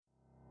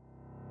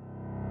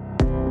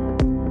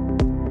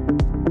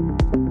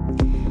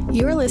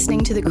You are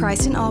listening to the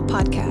Christ in All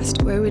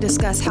podcast, where we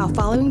discuss how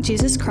following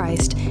Jesus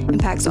Christ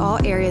impacts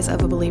all areas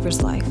of a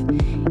believer's life.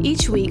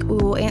 Each week, we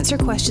will answer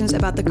questions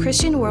about the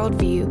Christian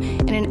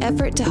worldview in an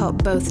effort to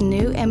help both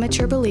new and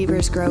mature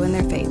believers grow in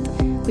their faith.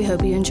 We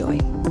hope you enjoy.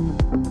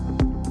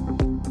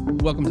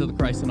 Welcome to the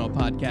Christ in All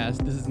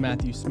podcast. This is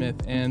Matthew Smith,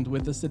 and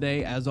with us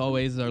today, as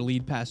always, is our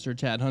lead pastor,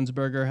 Chad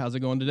Hunsberger. How's it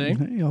going today?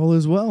 Hey, all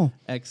is well.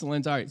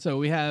 Excellent. All right, so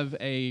we have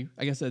a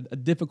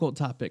difficult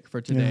topic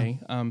for today.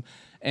 Yeah.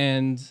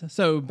 And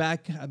so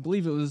back, I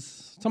believe it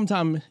was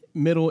sometime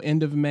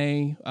end of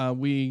May,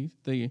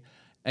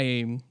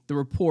 the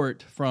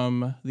report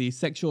from the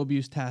Sexual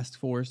Abuse Task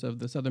Force of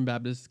the Southern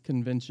Baptist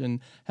Convention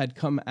had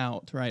come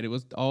out, right? It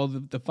was all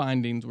the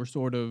findings were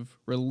sort of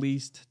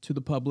released to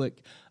the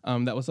public.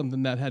 That was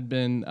something that had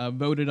been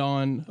voted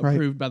on,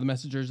 approved by the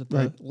messengers at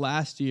the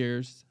last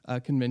year's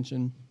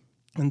convention.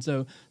 And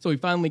so we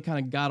finally kind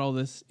of got all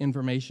this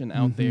information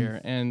out there.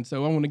 And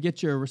so I want to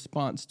get your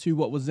response to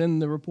what was in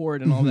the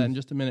report and all that in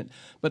just a minute.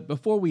 But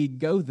before we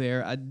go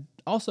there, I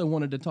also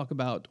wanted to talk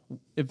about,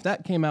 if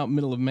that came out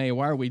middle of May,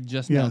 why are we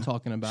just now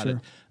talking about it?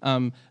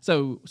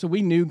 So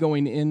we knew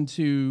going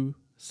into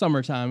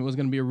summertime, it was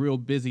going to be a real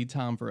busy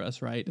time for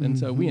us, right? And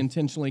so we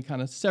intentionally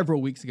kind of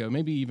several weeks ago,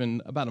 maybe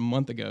even about a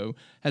month ago,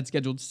 had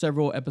scheduled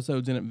several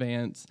episodes in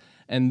advance.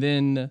 And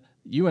then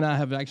you and I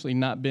have actually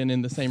not been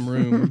in the same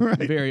room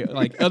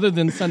other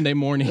than Sunday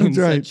mornings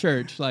at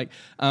church. For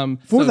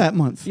that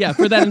month. Yeah,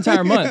 for that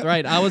entire month,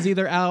 right? I was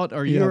either out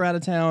or you were out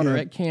of town or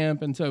at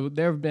camp. And so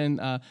there have been,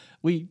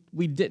 we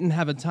didn't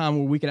have a time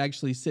where we could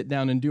actually sit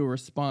down and do a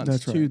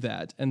response to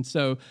that. And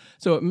so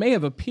it may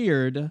have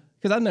appeared,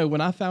 because I know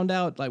when I found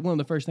out, one of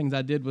the first things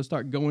I did was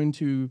start going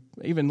to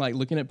even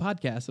looking at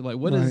podcasts of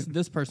what is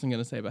this person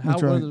going to say about how?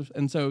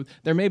 And so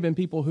there may have been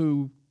people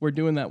who were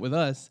doing that with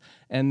us,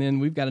 and then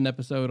we've got an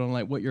episode on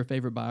what your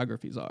favorite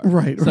biographies are.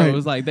 So it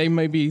was they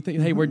may be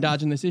hey, we're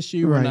dodging this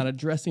issue, we're not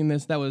addressing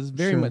this. That was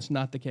very much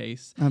not the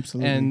case.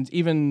 Absolutely. And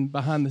even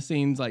behind the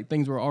scenes,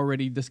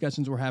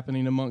 discussions were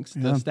happening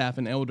amongst the staff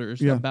and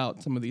elders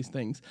about some of these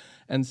things.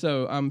 And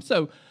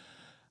so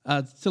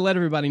to let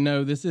everybody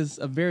know, this is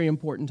a very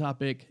important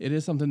topic. It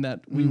is something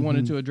that we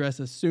wanted to address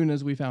as soon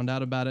as we found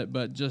out about it,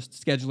 but just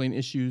scheduling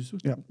issues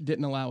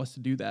didn't allow us to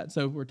do that.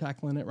 So we're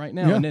tackling it right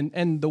now.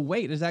 And the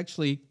wait is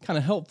actually kind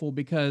of helpful,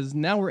 because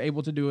now we're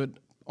able to do it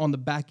on the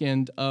back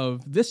end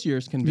of this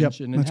year's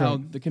convention and how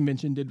the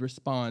convention did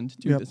respond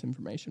to this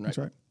information, right? That's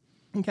right.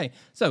 Okay,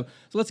 so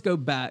let's go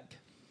back.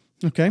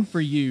 Okay.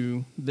 For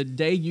you, the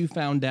day you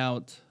found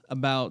out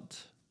about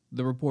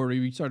the report, or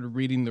you started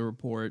reading the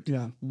report,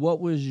 what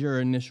was your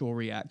initial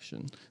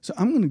reaction? So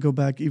I'm going to go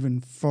back even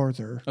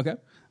farther. Okay.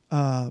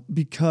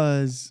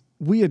 Because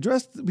we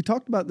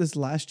talked about this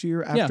last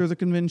year after the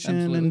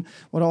convention and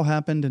what all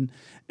happened.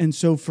 And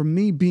so for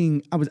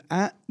me I was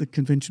at the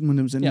convention when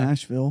it was in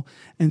Nashville.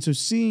 And so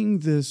seeing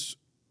this,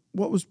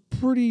 what was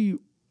pretty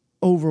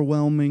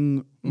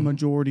overwhelming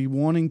majority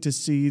wanting to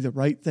see the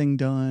right thing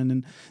done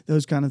and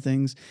those kind of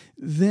things,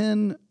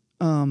 then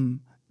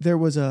there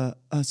was a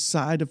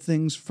side of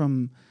things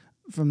from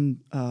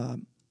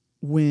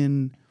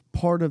when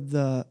part of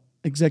the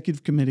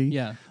executive committee.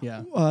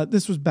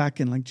 This was back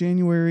in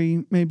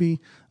January,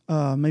 maybe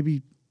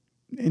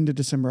into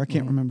December. I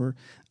can't remember.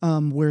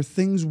 Where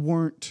things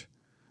weren't,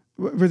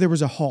 where there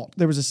was a halt,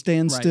 there was a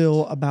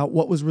standstill about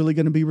what was really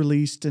going to be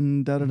released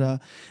and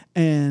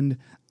And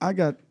I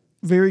got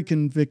very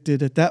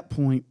convicted at that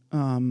point.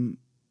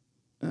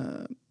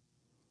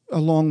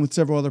 Along with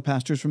several other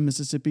pastors from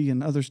Mississippi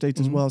and other states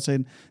as well,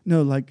 saying,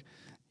 no,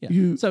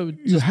 you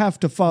have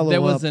to follow up.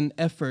 There was an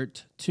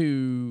effort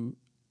to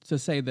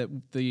say that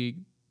the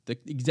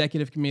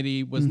executive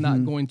committee was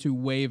not going to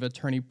waive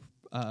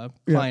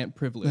attorney-client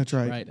privilege. That's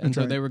right. And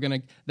so they were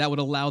that would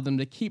allow them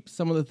to keep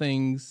some of the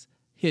things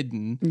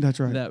hidden.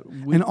 That's right.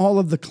 And all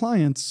of the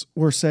clients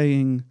were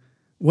saying,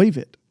 waive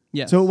it.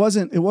 Yes. So it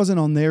wasn't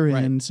on their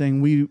end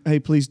saying hey,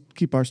 please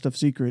keep our stuff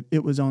secret.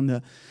 It was on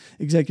the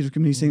executive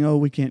committee saying, oh,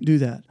 we can't do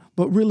that.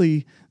 But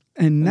really,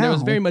 and now there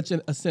was very much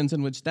a sense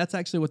in which that's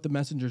actually what the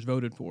messengers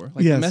voted for.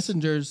 The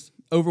messengers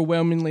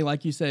overwhelmingly,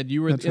 like you said,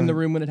 you were in the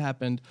room when it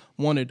happened,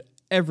 wanted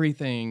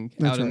everything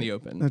out in the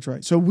open. That's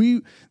right. So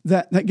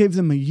that gave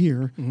them a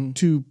year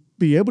to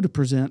be able to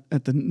present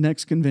at the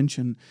next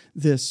convention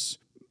this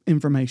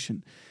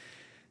information.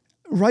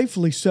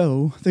 Rightfully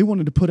so, they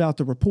wanted to put out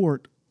the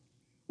report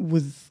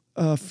with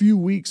a few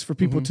weeks for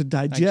people to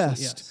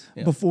digest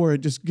before it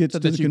just gets to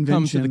the convention. So that you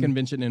come to the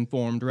convention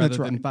informed rather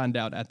than find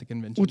out at the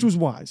convention. Which was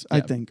wise,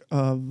 I think,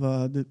 of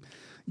the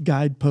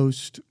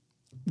guidepost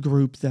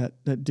group that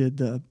did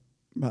the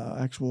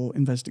actual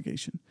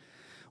investigation.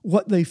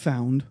 What they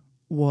found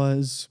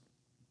was,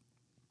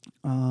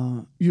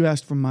 you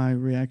asked for my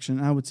reaction,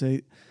 I would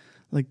say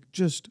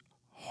just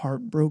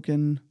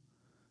heartbroken,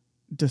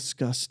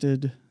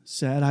 disgusted,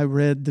 sad. I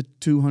read the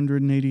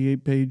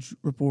 288-page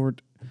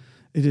report.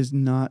 It is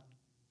not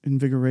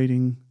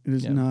invigorating. It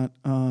is not...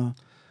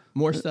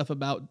 more stuff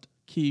about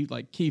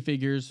key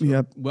figures,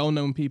 Yep.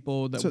 well-known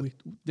people that we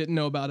didn't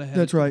know about ahead.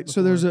 That's right.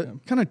 So there's before.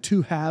 kind of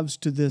two halves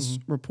to this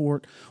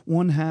report.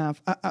 One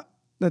half,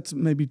 that's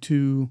maybe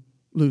too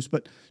loose,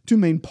 but two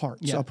main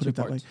parts. Yeah, I'll put two it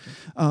that parts.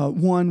 way.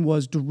 One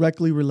was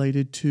directly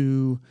related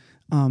to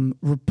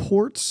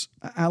reports,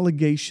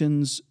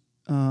 allegations,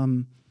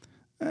 and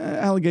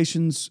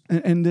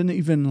then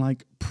even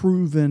like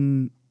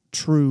proven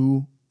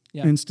true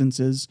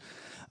instances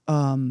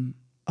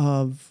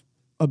of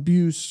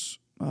abuse,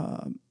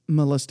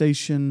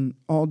 molestation,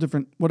 all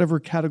different, whatever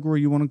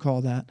category you want to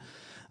call that,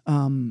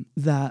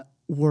 that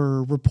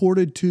were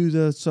reported to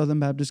the Southern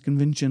Baptist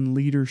Convention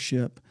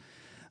leadership,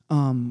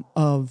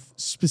 of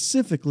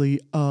specifically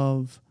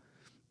of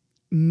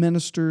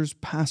ministers,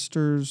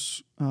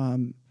 pastors,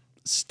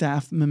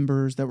 staff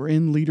members that were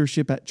in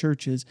leadership at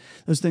churches.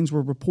 Those things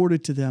were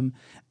reported to them,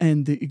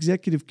 and the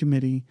executive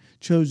committee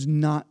chose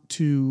not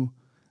to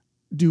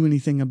do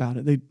anything about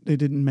it. They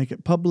didn't make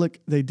it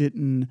public. They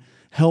didn't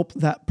help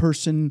that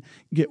person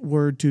get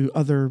word to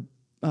other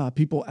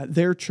people at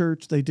their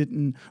church. They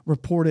didn't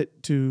report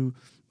it to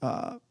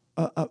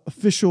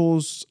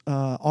officials,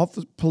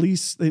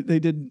 police.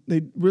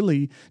 They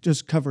really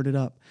just covered it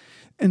up.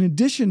 In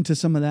addition to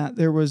some of that,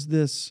 there was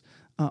this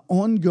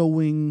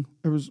ongoing.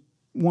 There was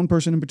one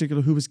person in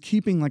particular who was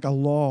keeping like a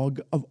log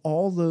of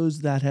all those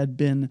that had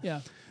been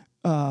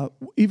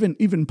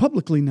even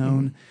publicly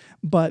known,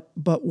 but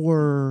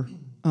were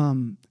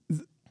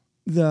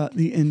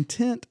the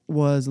intent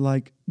was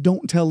like,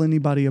 don't tell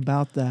anybody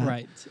about that.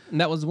 Right. And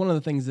that was one of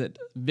the things that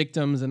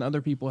victims and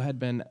other people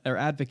or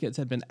advocates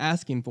had been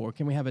asking for.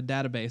 Can we have a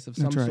database of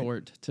some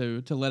sort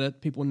to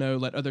let people know,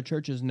 let other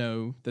churches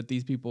know that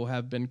these people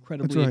have been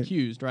credibly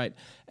accused, right?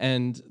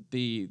 And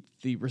the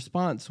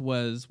response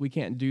was, we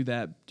can't do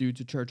that due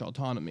to church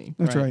autonomy.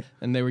 That's right.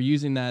 And they were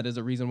using that as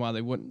a reason why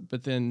they wouldn't,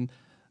 but then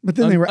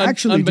they were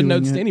actually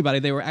unbeknownst doing to it. anybody,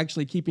 they were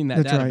actually keeping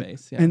that That's database.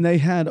 Right. Yeah. And they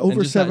had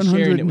over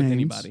 700 names. With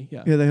anybody.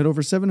 Yeah, they had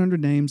over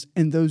 700 names,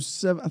 and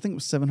those I think it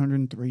was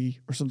 703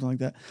 or something like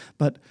that.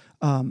 But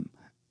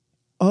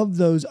of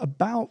those,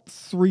 about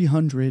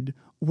 300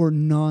 were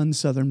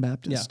non-Southern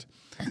Baptist.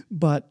 Yeah.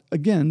 But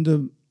again,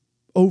 the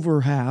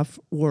over half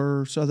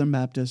were Southern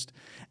Baptist,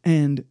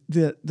 and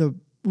the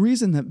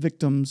reason that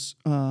victims,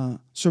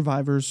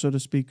 survivors, so to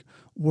speak,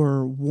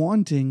 were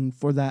wanting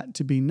for that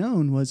to be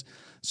known was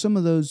some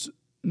of those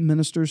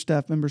ministers,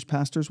 staff members,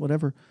 pastors,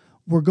 whatever,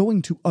 were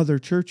going to other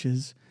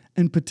churches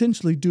and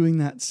potentially doing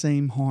that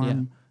same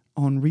harm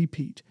on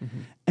repeat. Mm-hmm.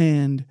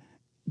 And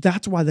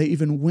that's why they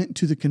even went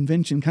to the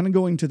convention, kind of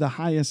going to the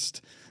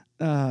highest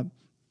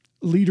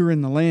leader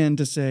in the land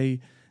to say,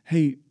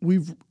 hey,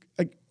 we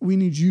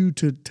need you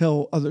to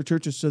tell other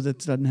churches so that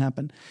doesn't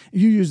happen.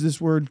 You use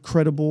this word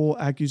credible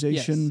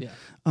accusation. Yes,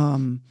 yeah.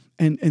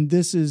 And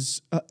this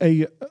is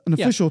an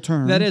official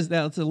term.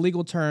 That's a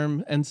legal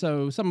term. And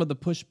so some of the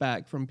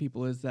pushback from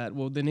people is that,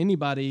 well, then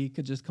anybody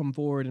could just come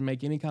forward and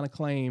make any kind of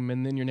claim,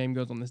 and then your name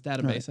goes on this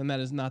database. Right. And that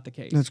is not the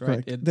case. That's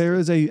correct. There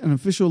is an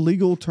official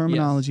legal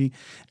terminology.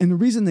 Yes. And the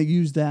reason they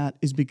use that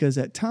is because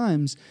at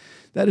times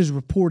that is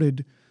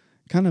reported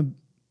kind of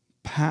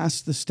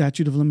past the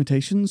statute of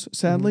limitations,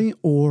 sadly,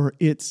 or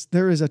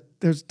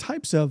there's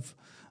types of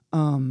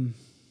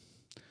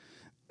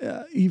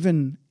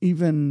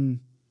even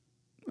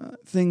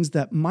things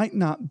that might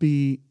not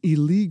be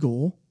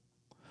illegal,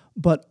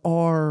 but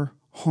are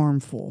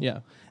harmful,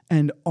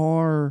 and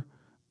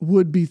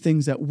would be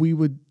things that we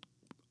would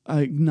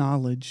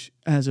acknowledge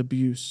as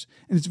abuse.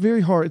 And it's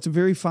very hard. It's a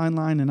very fine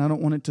line, and I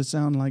don't want it to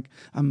sound like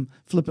I'm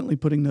flippantly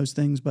putting those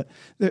things, but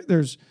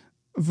there's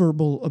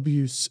verbal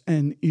abuse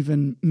and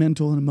even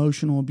mental and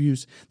emotional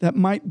abuse that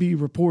might be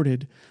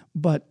reported,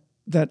 but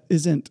that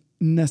isn't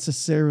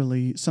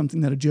necessarily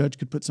something that a judge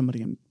could put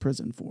somebody in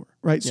prison for,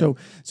 right? Yeah.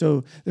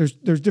 So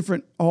there's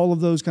different, all of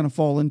those kind of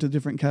fall into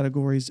different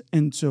categories.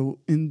 And so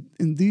in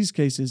these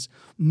cases,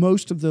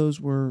 most of those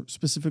were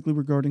specifically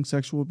regarding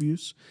sexual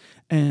abuse.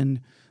 And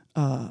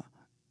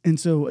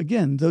so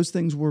again, those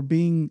things were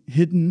being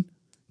hidden,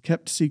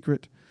 kept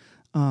secret.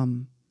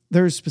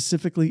 There is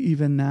specifically,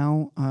 even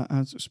now,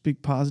 I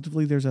speak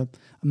positively, there's a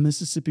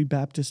Mississippi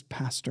Baptist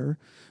pastor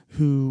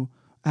who,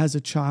 as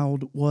a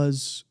child,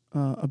 was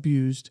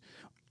abused,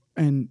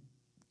 and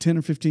 10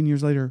 or 15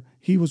 years later,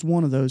 he was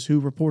one of those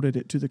who reported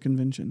it to the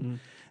convention.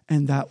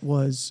 And that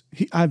was,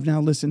 I've now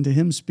listened to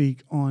him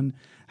speak on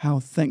how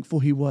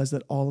thankful he was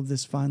that all of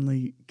this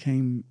finally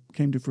came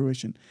to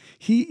fruition.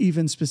 He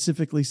even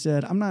specifically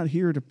said, I'm not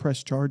here to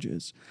press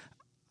charges.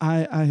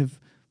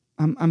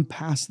 I'm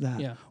past that.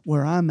 Yeah.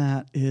 Where I'm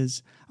at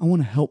is I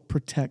want to help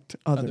protect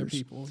others. Other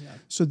people, yeah.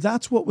 So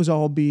that's what was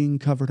all being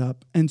covered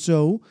up. And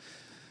so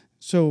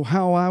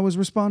how I was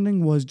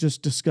responding was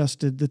just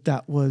disgusted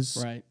that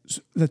was right.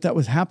 that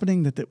was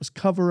happening, that was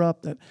cover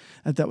up,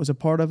 that was a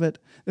part of it.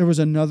 There was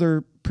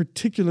another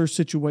particular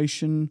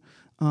situation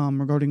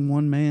regarding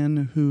one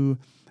man who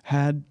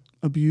had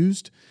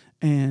abused,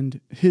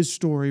 and his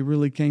story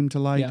really came to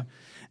light. Yeah.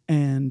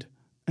 And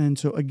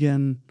so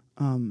again,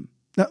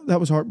 that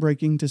was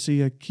heartbreaking to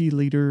see a key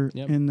leader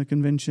in the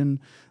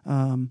convention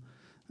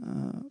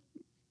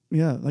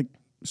like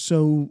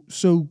so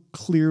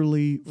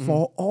clearly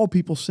fall. All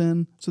people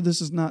sin. So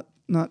this is not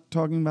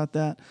talking about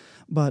that,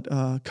 but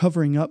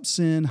covering up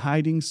sin,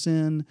 hiding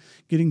sin,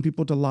 getting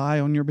people to lie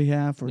on your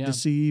behalf or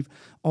deceive,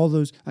 all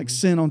those like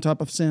sin on top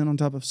of sin on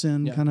top of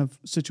sin kind of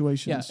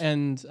situations. Yeah,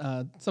 and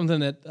something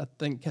that I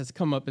think has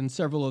come up in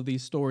several of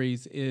these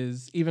stories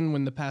is even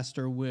when the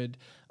pastor would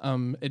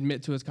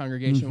admit to his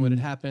congregation what had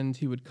happened,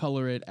 he would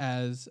color it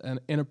as an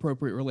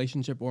inappropriate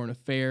relationship or an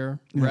affair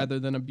rather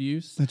than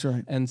abuse. That's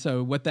right. And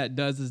so what that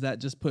does is that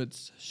just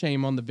puts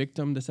shame on the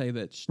victim to say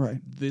that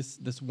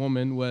this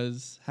woman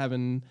was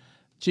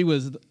she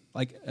was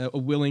like a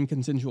willing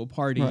consensual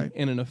party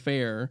in an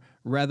affair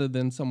rather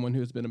than someone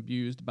who's been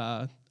abused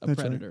by a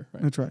predator.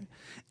 Right. That's right.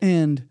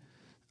 And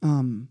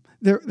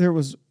there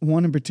was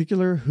one in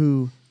particular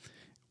who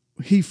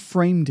he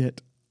framed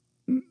it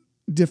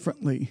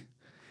differently.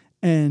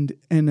 And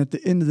at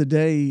the end of the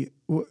day,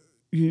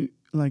 no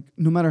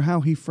matter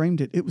how he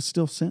framed it, it was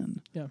still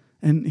sin. Yeah.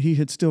 And he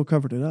had still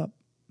covered it up.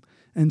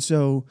 And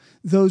so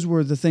those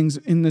were the things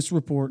in this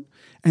report.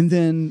 And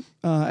then,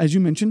 as you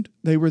mentioned,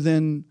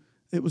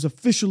 it was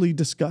officially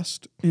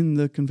discussed in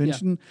the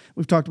convention. Yeah.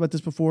 We've talked about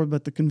this before,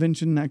 but the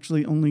convention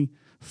actually only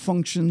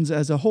functions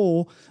as a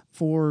whole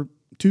for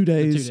 2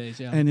 days. 2 days,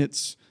 yeah. And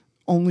it's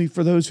only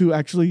for those who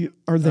actually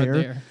are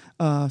there.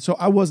 So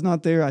I was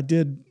not there. I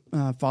did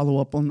follow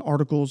up on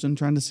articles and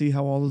trying to see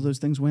how all of those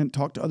things went,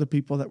 talk to other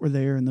people that were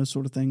there and those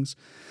sort of things.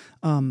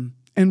 And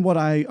what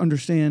I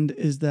understand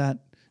is that,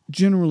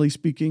 generally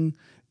speaking,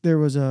 there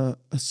was a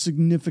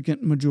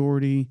significant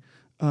majority,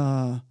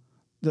 the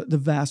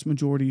vast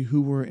majority,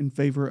 who were in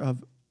favor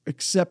of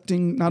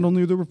accepting not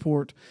only the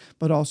report,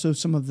 but also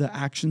some of the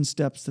action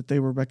steps that they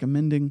were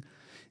recommending.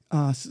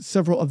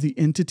 Several of the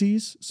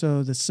entities,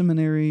 so the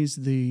seminaries,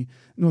 the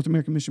North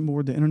American Mission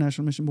Board, the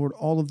International Mission Board,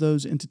 all of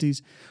those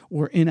entities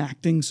were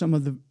enacting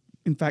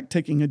in fact,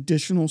 taking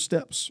additional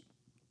steps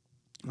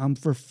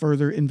for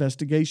further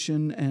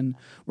investigation and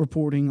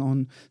reporting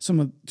on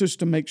just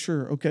to make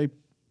sure, okay,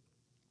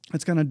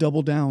 let's kind of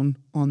double down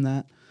on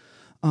that.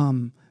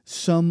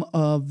 Some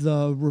of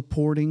the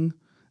reporting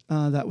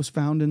that was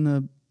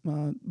found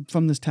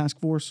from this task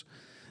force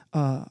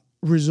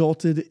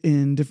resulted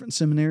in different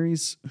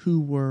seminaries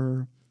who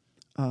were,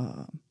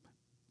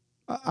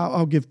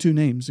 I'll give two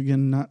names.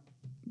 Again,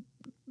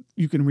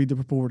 you can read the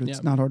report.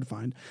 It's not hard to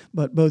find.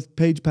 But both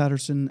Paige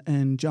Patterson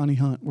and Johnny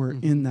Hunt were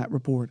in that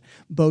report.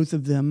 Both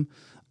of them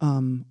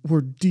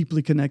were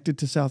deeply connected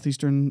to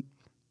Southeastern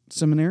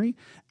Seminary,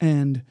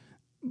 and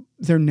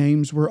their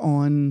names were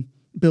on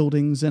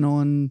buildings and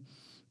on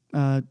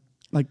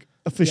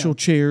official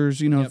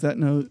chairs. You know, if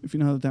you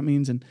know what that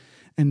means,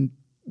 and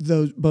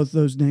both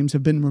those names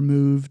have been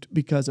removed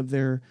because of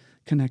their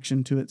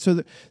connection to it.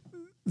 So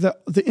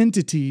the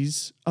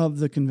entities of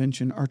the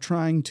convention are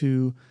trying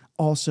to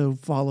also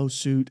follow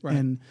suit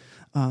and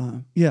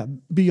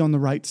be on the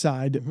right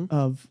side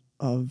of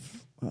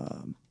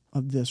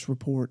this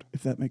report,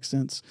 if that makes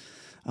sense.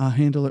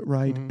 Handle it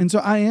right. And so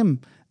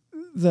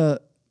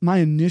my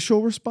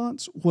initial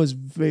response was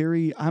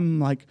I'm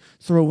like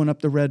throwing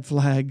up the red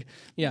flag,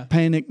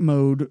 panic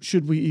mode.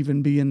 Should we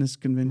even be in this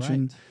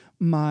convention? Right.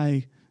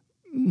 My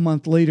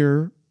month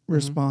later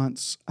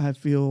response, I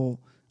feel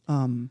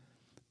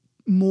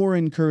more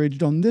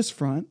encouraged on this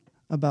front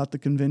about the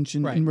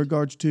convention in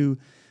regards to,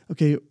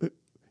 okay,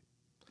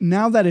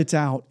 now that it's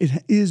out,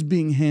 it is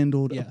being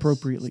handled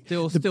appropriately.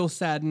 Still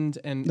saddened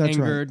and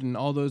angered and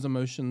all those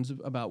emotions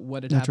about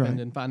what had happened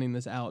and finding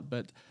this out,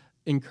 but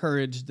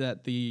encouraged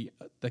that the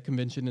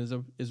convention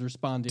is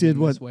responding in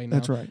this way now.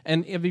 That's right.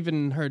 And I've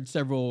even heard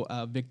several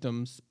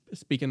victims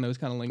speak in those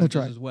kind of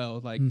languages as well.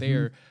 Like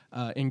they're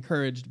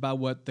encouraged by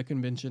what the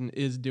convention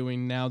is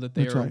doing now that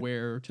they are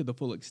aware to the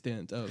full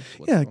extent of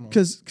what's going on.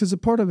 Because a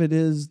part of it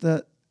is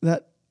that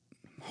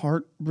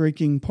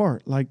heartbreaking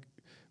part. Like,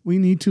 we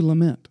need to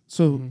lament.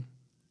 So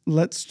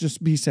let's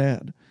just be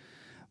sad.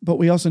 But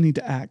we also need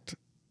to act,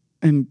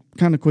 and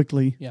kind of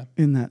quickly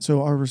in that.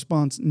 So our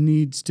response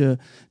needs to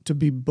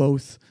be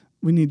both.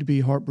 We need to be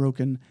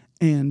heartbroken,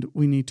 and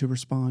we need to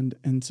respond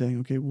and say,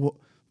 okay,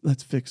 well,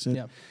 let's fix it.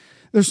 Yeah.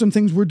 There's some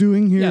things we're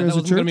doing here as a church.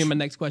 That was going to be my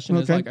next question.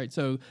 Okay. Is like, all right,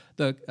 so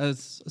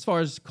as far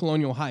as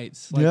Colonial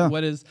Heights,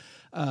 what is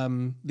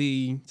some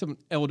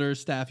elder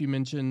staff you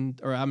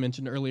mentioned, or I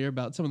mentioned earlier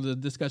about some of the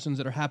discussions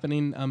that are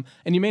happening,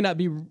 and you may not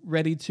be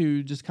ready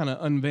to just kind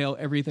of unveil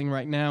everything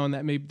right now, and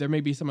there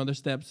may be some other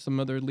steps, some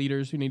other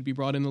leaders who need to be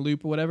brought in the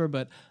loop or whatever,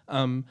 but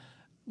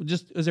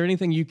just is there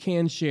anything you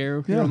can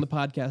share here on the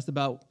podcast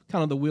about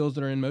kind of the wheels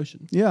that are in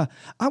motion? Yeah,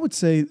 I would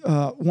say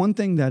one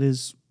thing that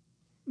is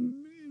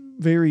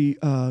very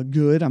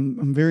good,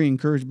 I'm very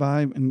encouraged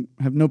by, and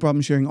have no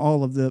problem sharing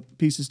all of the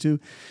pieces too.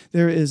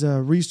 There is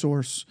a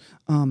resource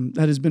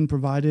that has been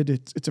provided.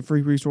 It's a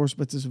free resource,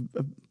 but it's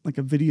like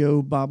a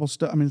video Bible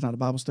study. I mean, it's not a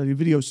Bible study, a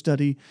video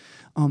study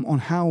on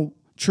how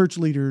church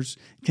leaders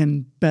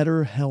can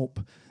better help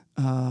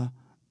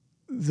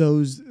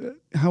those,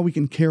 how we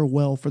can care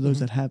well for those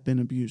that have been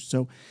abused.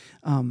 So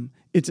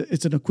it's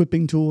an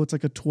equipping tool. It's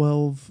like a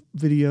 12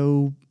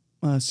 video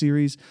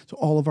series. So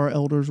all of our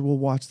elders will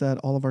watch that.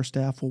 All of our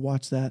staff will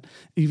watch that.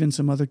 Even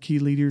some other key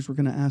leaders we're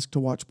going to ask to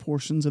watch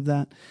portions of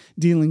that,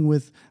 dealing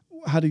with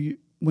how do you,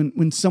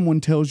 when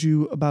someone tells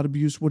you about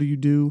abuse, what do you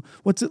do?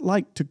 What's it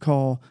like to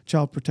call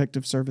Child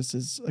Protective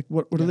Services? Like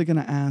what are they going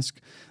to ask?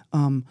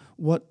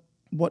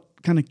 What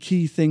kind of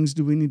key things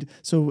do we need?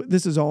 So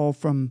this is all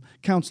from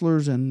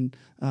counselors and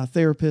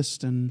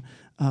therapists and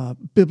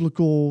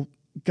biblical,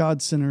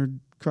 God-centered,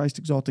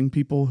 Christ-exalting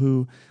people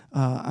who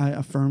I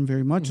affirm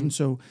very much. And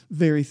so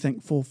very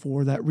thankful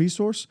for that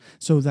resource.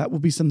 So that will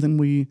be something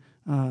we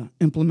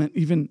implement.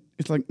 Even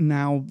it's like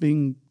now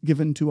being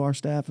given to our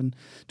staff and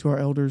to our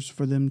elders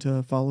for them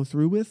to follow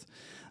through with.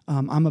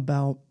 I'm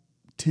about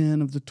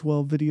 10 of the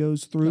 12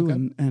 videos through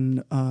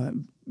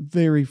and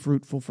very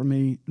fruitful for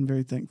me and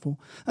very thankful.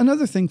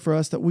 Another thing for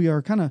us that we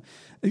are kind of,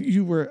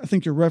 I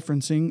think you're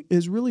referencing,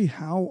 is really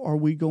how are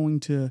we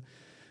going to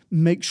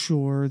make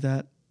sure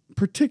that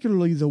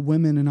particularly the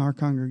women in our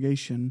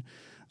congregation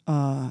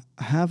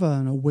have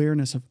an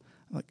awareness of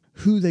like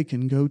who they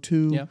can go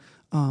to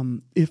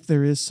if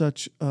there is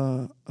such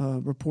a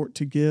report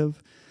to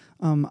give.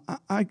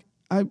 I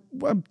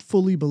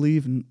fully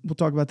believe, and we'll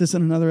talk about this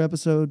in another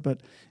episode,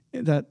 but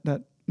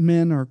that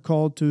men are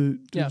called to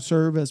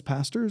serve as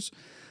pastors.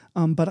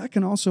 But I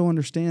can also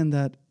understand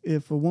that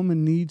if a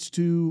woman needs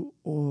to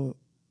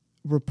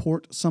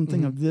report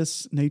something of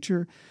this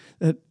nature,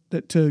 that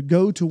to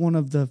go to one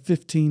of the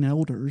 15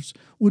 elders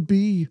would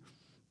be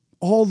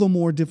all the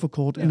more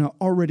difficult in an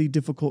already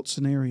difficult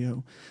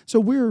scenario. So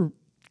we're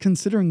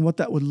considering what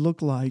that would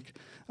look like.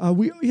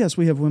 We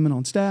have women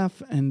on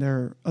staff and there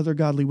are other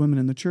godly women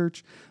in the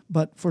church,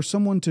 but for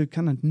someone to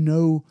kind of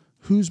know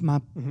who's my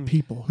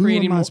people, who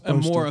creating am I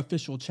supposed a more to?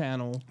 official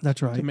channel.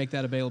 That's right. To make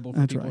that available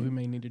for people who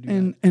may need to do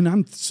that. And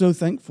I'm so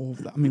thankful.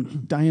 I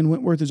mean, Diane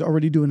Wentworth is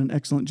already doing an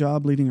excellent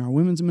job leading our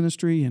women's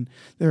ministry, and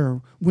there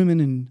are women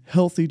in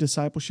healthy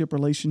discipleship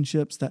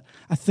relationships that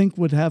I think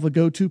would have a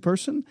go-to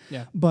person.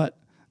 Yeah. But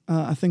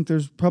I think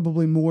there's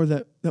probably more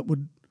that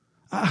would.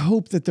 I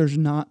hope that there's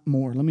not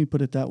more. Let me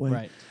put it that way.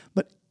 Right.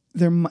 But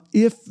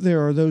if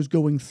there are those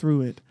going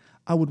through it,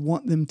 I would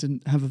want them to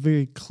have a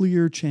very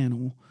clear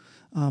channel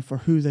for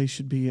who they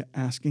should be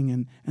asking,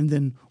 and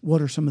then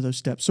what are some of those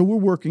steps. So we're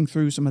working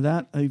through some of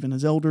that, even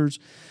as elders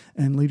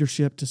and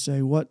leadership, to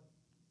say what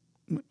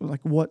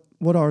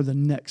are the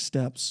next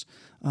steps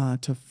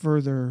to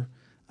further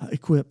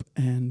equip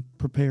and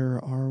prepare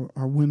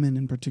our women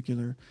in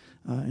particular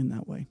in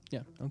that way.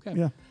 Yeah. Okay.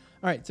 Yeah.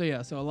 All right, so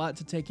a lot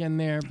to take in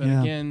there, but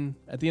again,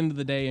 at the end of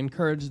the day,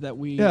 encouraged that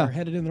we are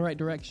headed in the right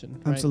direction.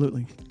 Right?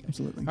 Absolutely.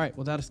 Absolutely. All right,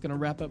 well, that is going to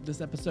wrap up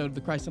this episode of the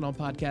Christ in All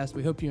podcast.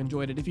 We hope you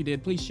enjoyed it. If you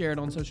did, please share it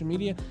on social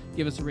media,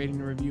 give us a rating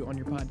and review on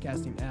your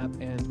podcasting app,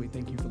 and we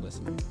thank you for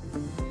listening.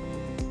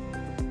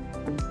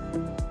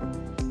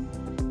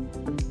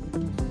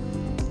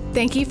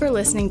 Thank you for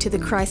listening to the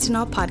Christ in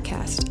All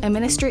podcast, a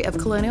ministry of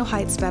Colonial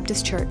Heights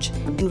Baptist Church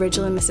in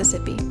Ridgeland,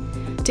 Mississippi.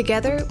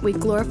 Together, we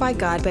glorify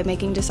God by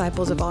making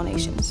disciples of all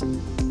nations.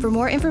 For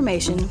more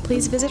information,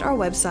 please visit our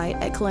website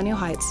at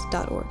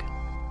colonialheights.org.